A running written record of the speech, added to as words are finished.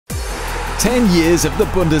10 years of the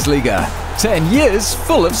Bundesliga. 10 years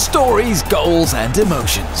full of stories, goals and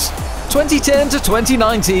emotions. 2010 to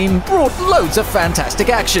 2019 brought loads of fantastic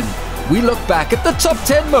action. We look back at the top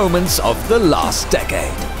 10 moments of the last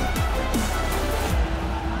decade.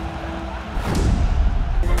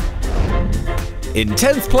 In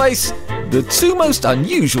 10th place, the two most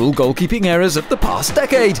unusual goalkeeping errors of the past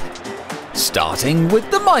decade. Starting with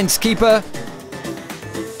the Mainz keeper.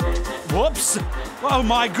 Whoops! Oh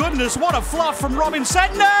my goodness, what a fluff from Robin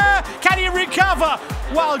Sentner! Can he recover?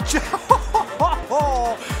 Well,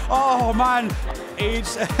 oh man, he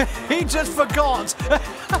just forgot.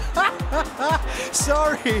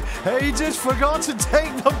 Sorry, he just forgot to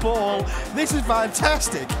take the ball. This is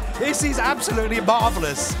fantastic. This is absolutely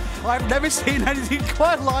marvelous. I've never seen anything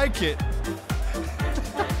quite like it.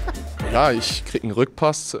 Ja, ich krieg einen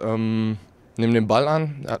Rückpass, nehme den Ball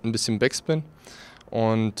an, er hat ein bisschen Backspin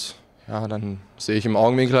und ja, dann sehe ich im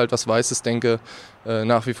Augenwinkel halt was Weißes, denke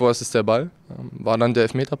nach wie vor, es ist der Ball. War dann der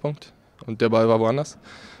Elfmeterpunkt und der Ball war woanders.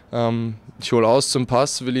 Ich hole aus zum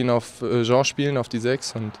Pass, will ihn auf Jean spielen, auf die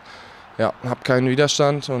 6 und ja, habe keinen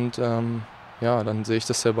Widerstand und ja, dann sehe ich,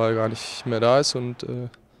 dass der Ball gar nicht mehr da ist und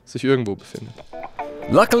sich irgendwo befindet.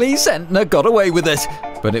 Luckily, Sentner got away with it,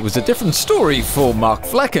 but it was a different story for Mark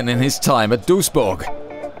Flecken in his time at Duisburg.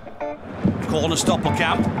 Corner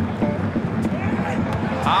Stoppelkamp.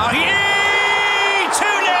 Aye,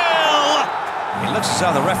 2-0! It looks as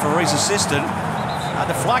though the referee's assistant had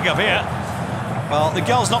the flag up here. Well, the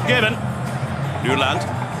goal's not given. Newland.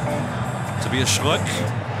 Tobias Schröck.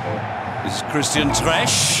 This is Christian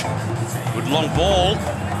Tresch. Good long ball.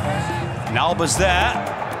 Nalba's there.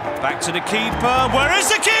 Back to the keeper. Where is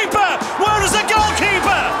the keeper? Where is the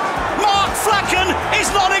goalkeeper? Mark Flecken is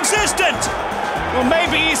non-existent. Well,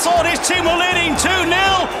 maybe he thought his team were leading 2-0,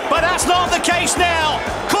 but that's not the case now.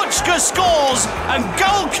 Kutschke scores, and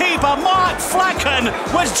goalkeeper Mark Flecken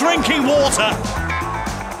was drinking water.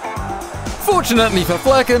 Fortunately for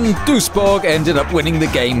Flecken, Duisburg ended up winning the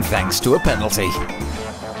game thanks to a penalty.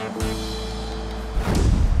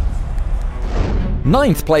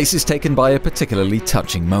 9th place is taken by a particularly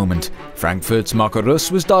touching moment. Frankfurt's Marco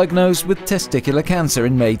Russ was diagnosed with testicular cancer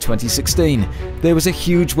in May 2016. There was a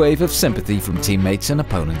huge wave of sympathy from teammates and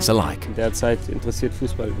opponents alike. Derzeit interessiert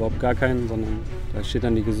Fußball überhaupt gar keinen, sondern da steht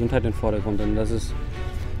dann die Gesundheit im Vordergrund. Und das ist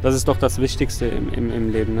doch das Wichtigste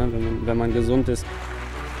im Leben, ne? wenn man gesund ist.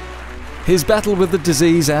 His battle with the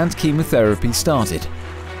disease and chemotherapy started.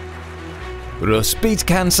 Russ beat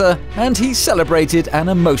cancer, and he celebrated an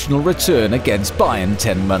emotional return against Bayern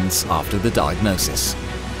 10 months after the diagnosis.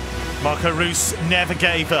 Marco Russ never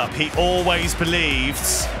gave up. He always believed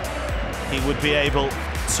he would be able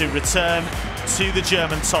to return to the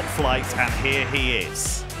German top flight, and here he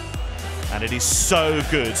is. And it is so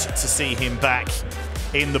good to see him back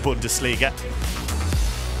in the Bundesliga.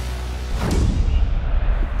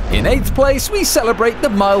 In 8th place, we celebrate the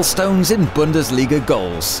milestones in Bundesliga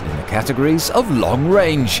goals in the categories of long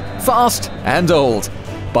range, fast and old.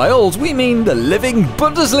 By old, we mean the living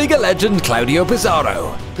Bundesliga legend Claudio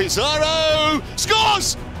Pizarro. Pizarro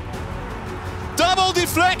scores! Double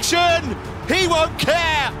deflection! He won't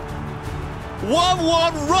care!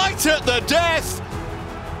 1-1 right at the death!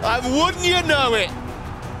 And wouldn't you know it,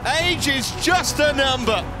 age is just a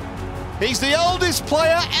number. He's the oldest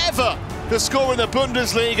player ever to score in the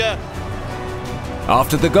Bundesliga.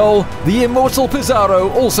 After the goal, the immortal Pizarro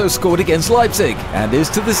also scored against Leipzig and is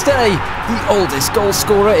to this day the oldest goal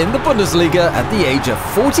scorer in the Bundesliga at the age of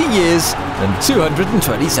 40 years and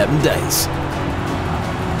 227 days.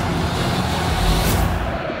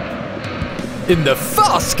 In the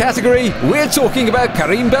fast category, we're talking about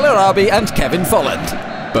Karim Bellarabi and Kevin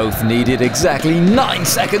Volland. Both needed exactly 9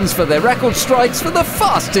 seconds for their record strikes for the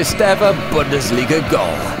fastest ever Bundesliga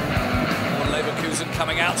goal.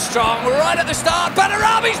 Coming out strong right at the start.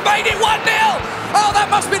 Bellarabi's made it 1-0. Oh, that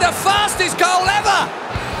must be the fastest goal ever.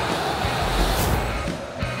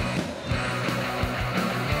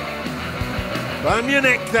 Bayern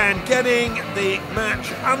Munich then getting the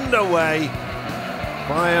match underway.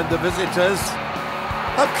 Bayern, the visitors,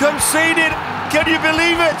 have conceded. Can you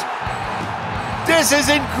believe it? This is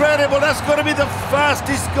incredible. That's got to be the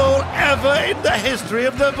fastest goal ever in the history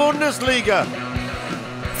of the Bundesliga.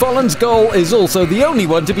 Volland's goal is also the only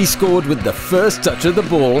one to be scored with the first touch of the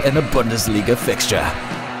ball in a Bundesliga fixture.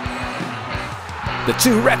 The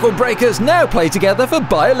two record breakers now play together for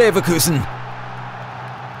Bayer Leverkusen.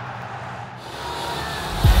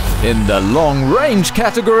 In the long-range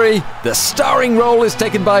category, the starring role is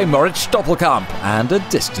taken by Moritz Stoppelkamp and a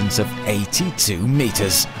distance of 82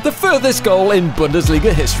 metres. The furthest goal in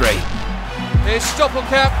Bundesliga history. Here's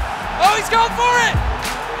Stoppelkamp. Oh, he's gone for it!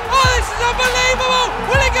 Oh, this is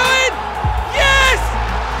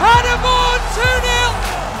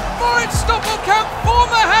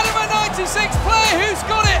 26 play, who's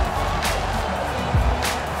got it?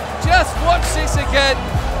 Just watch this again.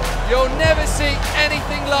 You'll never see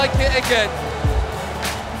anything like it again.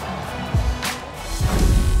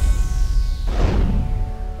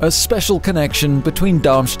 A special connection between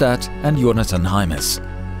Darmstadt and Jonathan Heynckes.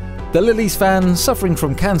 The Lilies fan, suffering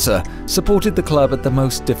from cancer, supported the club at the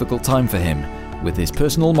most difficult time for him, with his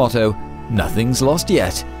personal motto, "Nothing's lost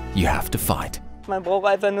yet, you have to fight." Man braucht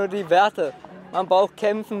einfach nur die Werte. Man braucht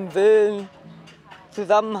Kämpfen, Willen,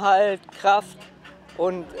 Zusammenhalt, Kraft.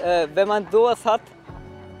 Und wenn man sowas hat,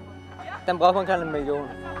 dann braucht man keine Millionen.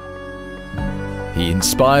 He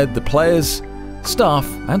inspired the players, staff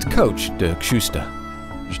and coach Dirk Schuster.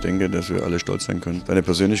 Ich denke, dass wir alle stolz sein können, eine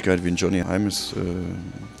Persönlichkeit wie Johnny Heynckes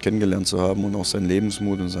kennengelernt zu haben und auch seinen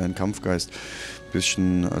Lebensmut und seinen Kampfgeist ein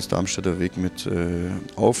bisschen als Darmstädter Weg mit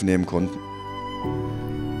aufnehmen konnten.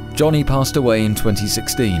 Johnny passed away in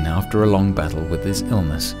 2016 after a long battle with his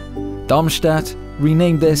illness. Darmstadt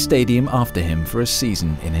renamed their stadium after him for a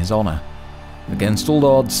season in his honor. Against all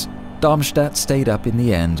odds, Darmstadt stayed up in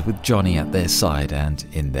the end with Johnny at their side and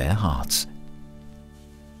in their hearts.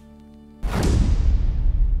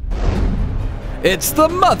 It's the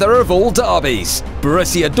mother of all derbies,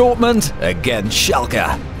 Borussia Dortmund against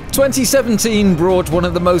Schalke. 2017 brought one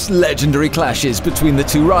of the most legendary clashes between the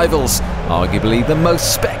two rivals. Arguably the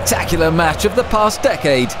most spectacular match of the past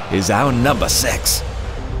decade is our number 6.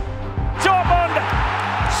 Dortmund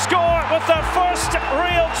score with their first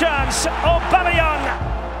real chance. Aubameyang.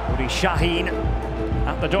 Uri Sahin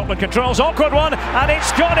at the Dortmund controls. Awkward one, and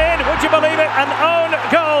it's gone in. Would you believe it? An own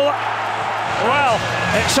goal. Well,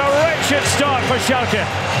 it's a wretched start for Schalke.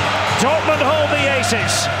 Dortmund hold the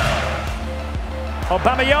aces.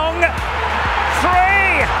 Aubameyang,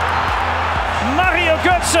 3! Mario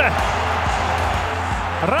Götze!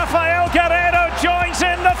 Rafael Guerreiro joins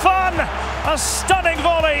in the fun! A stunning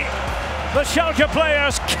volley! The Schalke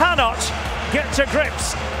players cannot get to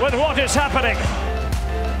grips with what is happening.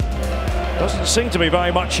 Doesn't seem to be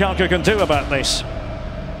very much Schalke can do about this.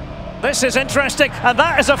 This is interesting, and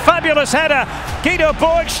that is a fabulous header. Guido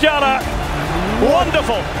Burgstaller,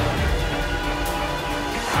 wonderful.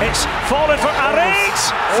 It's fallen for Arid,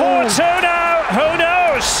 4-2 now, who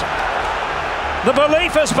knows? The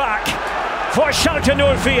belief is back for Schalke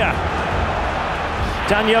 04.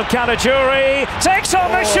 Daniel Caligiuri takes on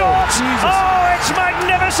the shot. Jesus. Oh, it's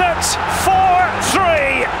magnificent,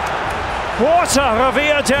 4-3. What a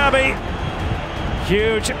Revier derby.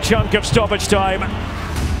 Huge chunk of stoppage time.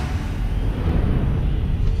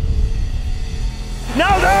 No!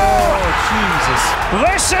 Oh, Jesus.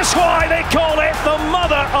 This is why they call it the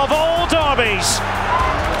mother of all derbies.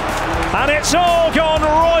 And it's all gone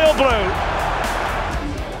royal blue.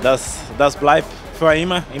 Das bleibt für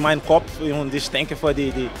immer in meinem Kopf und ich denke für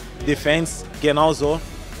die Fans genauso.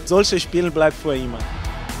 Solche Spiele bleibt für immer.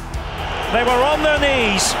 They were on their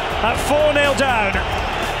knees at 4-0 down.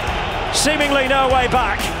 Seemingly no way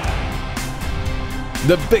back.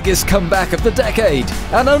 The biggest comeback of the decade,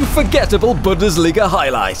 an unforgettable Bundesliga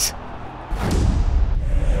highlight.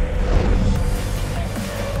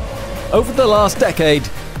 Over the last decade,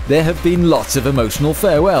 there have been lots of emotional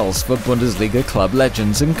farewells for Bundesliga club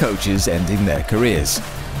legends and coaches ending their careers.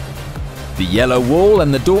 The Yellow Wall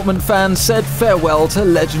and the Dortmund fans said farewell to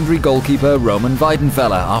legendary goalkeeper Roman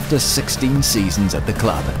Weidenfeller after 16 seasons at the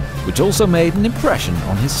club, which also made an impression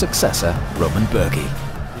on his successor, Roman Bürki.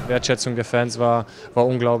 Die Wertschätzung der Fans war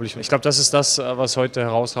unglaublich. Ich glaube, das ist das, was heute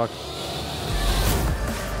herausragt.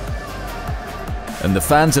 And the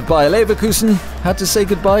fans of Bayer Leverkusen had to say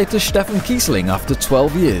goodbye to Steffen Kiesling after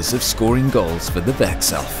 12 years of scoring goals for the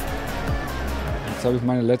Werkself. Jetzt habe ich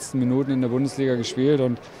meine letzten Minuten in der Bundesliga gespielt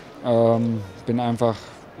und bin einfach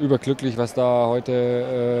überglücklich, was da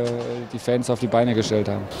heute die Fans auf die Beine gestellt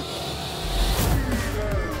haben.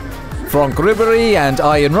 Frank Ribery and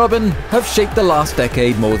Arjen Robben have shaped the last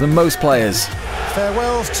decade more than most players.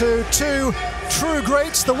 Farewells to two true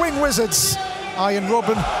greats, the Wing Wizards. Arjen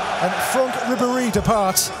Robben and Frank Ribery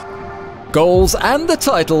depart. Goals and the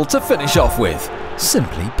title to finish off with.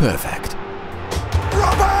 Simply perfect.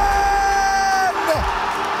 Robben!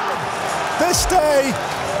 This day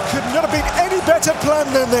could not have been any better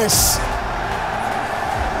planned than this.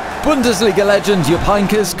 Bundesliga legend Jupp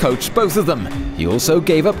Heynckes coached both of them. He also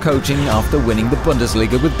gave up coaching after winning the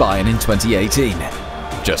Bundesliga with Bayern in 2018.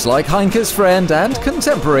 Just like Heynckes' friend and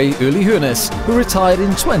contemporary Uli Hoeneß, who retired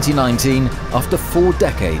in 2019 after 4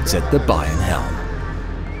 decades at the Bayern helm.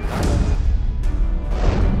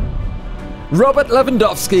 Robert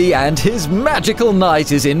Lewandowski and his magical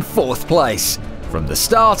night is in 4th place. From the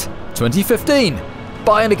start, 2015,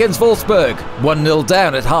 Bayern against Wolfsburg, 1-0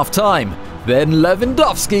 down at half-time. Then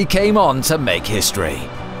Lewandowski came on to make history.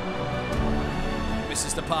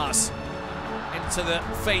 Misses the pass into the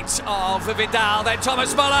feet of Vidal, then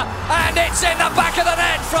Thomas Muller, and it's in the back of the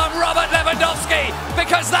net from Robert Lewandowski,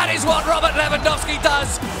 because that is what Robert Lewandowski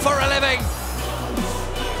does for a living.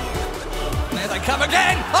 There they come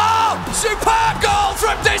again. Oh, superb goal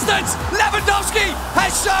from distance. Lewandowski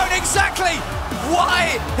has shown exactly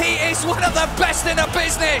why he is one of the best in the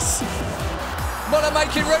business. Muller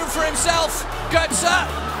making room for himself. Götze.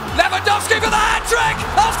 Lewandowski for the hat-trick,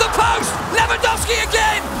 off the post, Lewandowski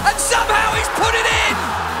again, and somehow he's put it in!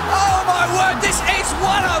 Oh my word, this is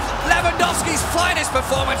one of Lewandowski's finest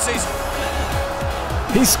performances.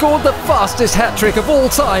 He scored the fastest hat-trick of all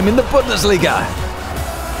time in the Bundesliga.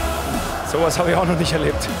 Sowas habe ich auch noch nicht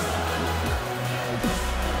erlebt.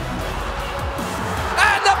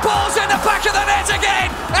 And the ball's in the back of the net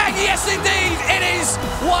again, and yes indeed, it is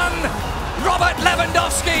one Robert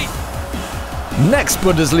Lewandowski. Next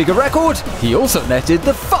Bundesliga record, he also netted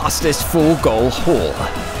the fastest full-goal haul.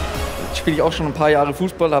 Spiele ich auch schon ein paar Jahre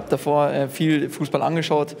Fußball, habe davor viel Fußball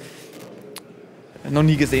angeschaut, noch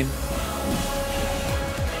nie gesehen.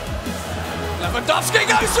 Lewandowski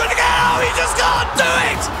goes for it again. Oh, he just can't do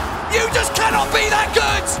it. You just cannot be that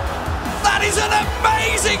good. That is an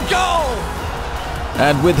amazing goal.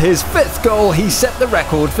 And with his 5th goal, he set the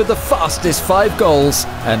record for the fastest 5 goals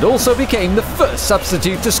and also became the first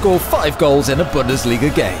substitute to score 5 goals in a Bundesliga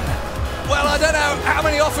game. Well, I don't know how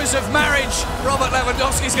many offers of marriage Robert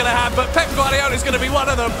Lewandowski's going to have, but Pep Guardiola is going to be one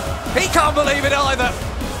of them. He can't believe it either.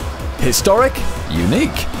 Historic,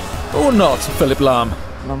 unique, or not, Philipp Lahm?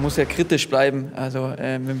 Man muss ja kritisch bleiben, also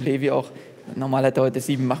mit Levi auch. Normal hätte er heute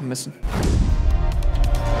 7 machen müssen.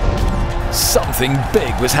 Something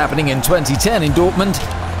big was happening in 2010 in Dortmund.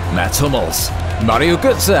 Mats Hummels, Mario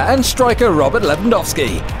Götze and striker Robert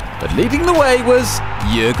Lewandowski. But leading the way was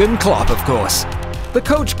Jürgen Klopp, of course. The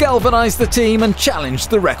coach galvanized the team and challenged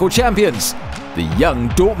the record champions. The young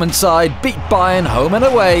Dortmund side beat Bayern home and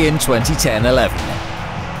away in 2010-11.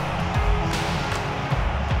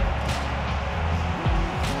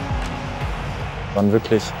 Waren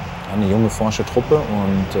wirklich eine junge, forsche Truppe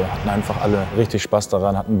und hatten einfach alle richtig Spaß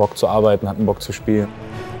daran, hatten Bock zu arbeiten, hatten Bock zu spielen.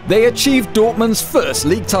 They achieved Dortmund's first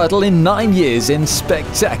league title in 9 years in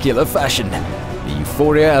spectacular fashion. The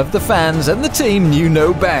euphoria of the fans and the team knew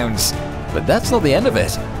no bounds. But that's not the end of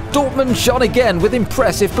it. Dortmund shone again with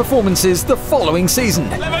impressive performances the following season.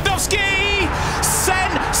 Lewandowski!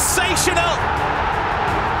 Sensational!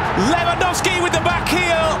 Lewandowski with the back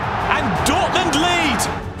heel and Dortmund lead!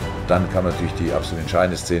 Dann kam natürlich die absolut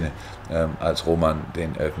entscheidende Szene, als Roman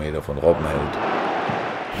den Elfmeter von Robben hält.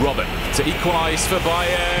 Robben to equalise for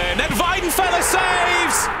Bayern, and Weidenfeller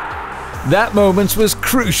saves! That moment was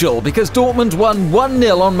crucial because Dortmund won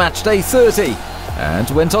 1-0 on matchday 30 and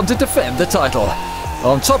went on to defend the title.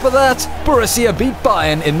 On top of that, Borussia beat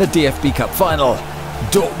Bayern in the DFB Cup final.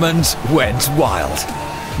 Dortmund went wild.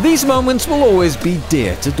 These moments will always be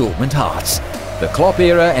dear to Dortmund hearts. The Klopp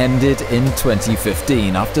era ended in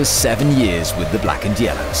 2015 after 7 years with the Black and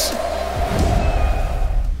Yellows.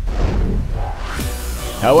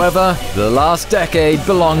 However, the last decade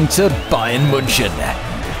belonged to Bayern München.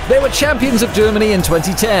 They were champions of Germany in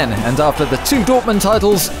 2010, and after the 2 Dortmund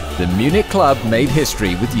titles, the Munich club made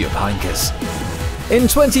history with Jupp Heynckes. In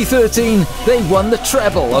 2013, they won the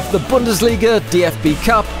treble of the Bundesliga, DFB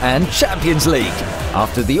Cup and Champions League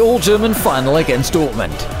after the all-German final against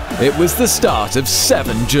Dortmund. It was the start of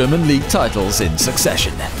 7 German league titles in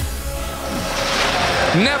succession.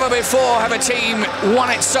 Never before have a team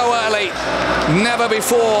won it so early. Never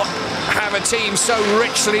before have a team so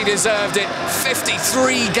richly deserved it.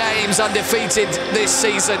 53 games undefeated this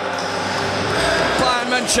season.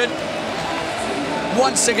 Bayern München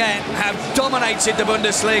once again have dominated the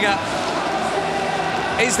Bundesliga.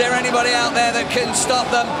 Is there anybody out there that can stop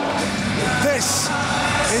them? This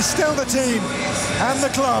is still the team and the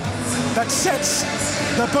club that sets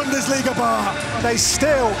the Bundesliga bar. They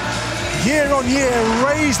still, year on year,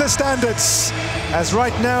 raise the standards, as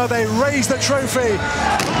right now they raise the trophy.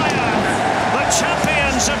 Bayern, the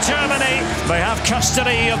champions of Germany, they have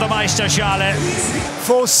custody of the Meisterschale.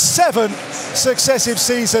 For 7 successive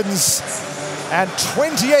seasons and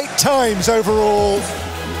 28 times overall.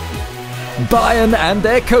 Bayern and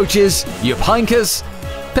their coaches, Jupp Heynckes,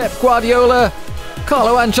 Pep Guardiola,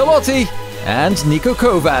 Carlo Ancelotti and Niko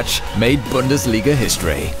Kovac made Bundesliga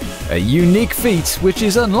history. A unique feat which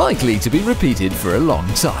is unlikely to be repeated for a long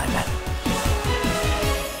time.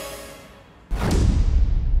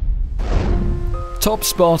 Top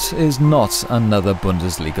spot is not another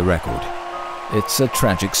Bundesliga record. It's a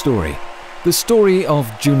tragic story. The story of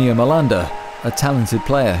Junior Malanda, a talented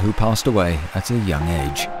player who passed away at a young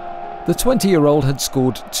age. The 20-year-old had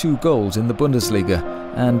scored 2 goals in the Bundesliga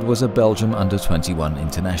and was a Belgium under-21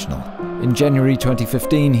 international. In January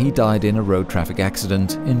 2015, he died in a road traffic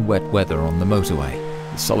accident in wet weather on the motorway.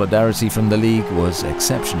 The solidarity from the league was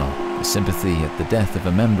exceptional. The sympathy at the death of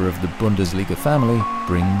a member of the Bundesliga family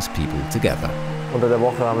brings people together. Unter der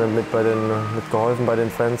Woche haben wir mitgeholfen bei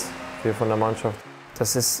den Fans, wir von der Mannschaft.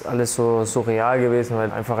 Das ist alles so surreal gewesen,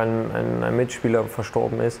 weil einfach ein Mitspieler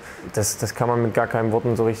verstorben ist. Das kann man mit gar keinen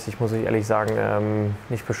Worten so richtig, muss ich ehrlich sagen,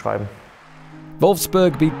 nicht beschreiben.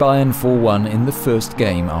 Wolfsburg beat Bayern 4-1 in the first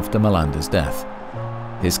game after Melander's death.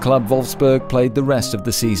 His club Wolfsburg played the rest of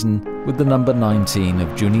the season with the number 19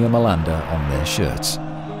 of Junior Melander on their shirts.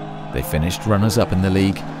 They finished runners-up in the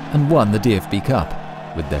league and won the DFB Cup,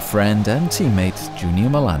 with their friend and teammate Junior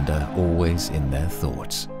Melander always in their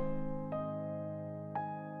thoughts.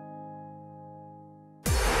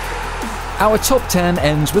 Our top 10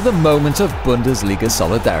 ends with a moment of Bundesliga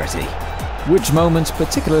solidarity. Which moment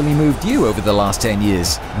particularly moved you over the last 10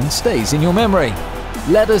 years and stays in your memory?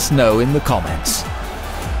 Let us know in the comments.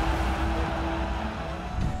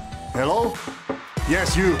 Hello?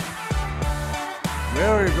 Yes, you. Where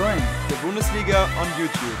are you going? The Bundesliga on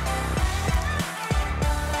YouTube.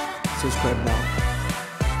 Subscribe now.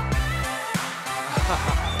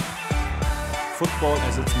 Football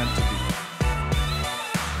as it's meant to be.